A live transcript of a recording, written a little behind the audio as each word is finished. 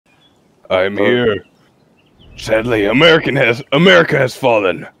I'm here. Sadly, America has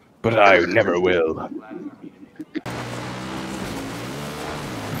fallen, but I never will.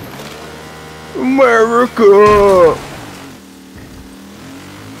 America!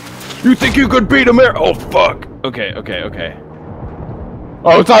 You think you could beat America? Oh fuck! Okay.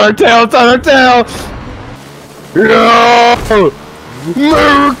 Oh, it's on our tail! It's on our tail! Yeah!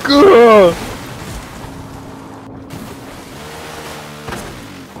 America!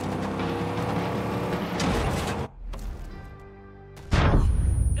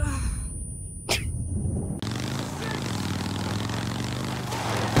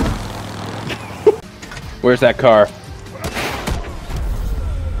 Where's that car?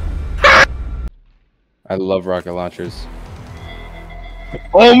 I love rocket launchers.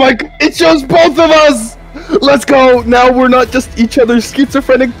 Oh my god, it shows both of us! Let's go! Now we're not just each other's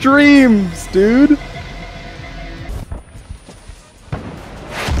schizophrenic dreams, dude!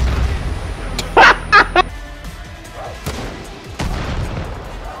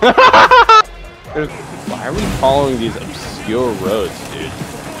 Why are we following these obscure roads, dude?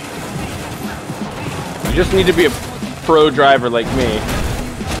 You just need to be a pro driver like me.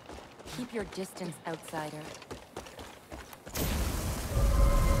 Keep your distance, outsider.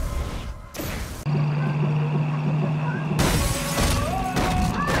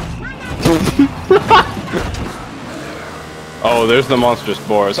 Oh, there's the monster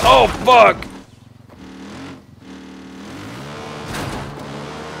spores. Oh, fuck!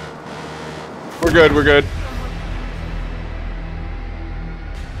 We're good, we're good.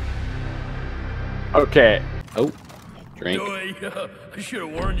 Okay. Oh, drink. Oh, yeah, I should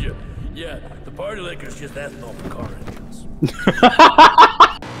have warned you. Yeah, the party liquor's just ethanol for car engines.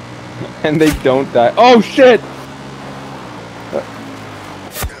 And they don't die. Oh, shit!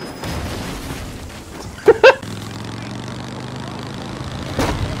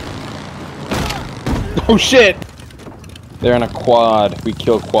 Oh, shit! They're in a quad. We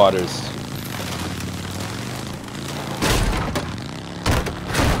kill quadders.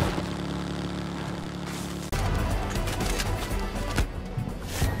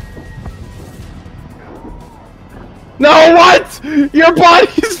 No, what? Your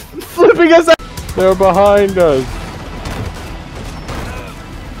body's flipping us out. They're behind us.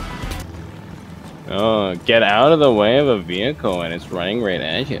 Oh, get out of the way of a vehicle and it's running right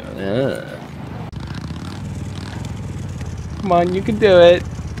at you. Ugh. Come on, you can do it.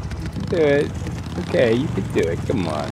 You can do it. Okay, you can do it. Come on.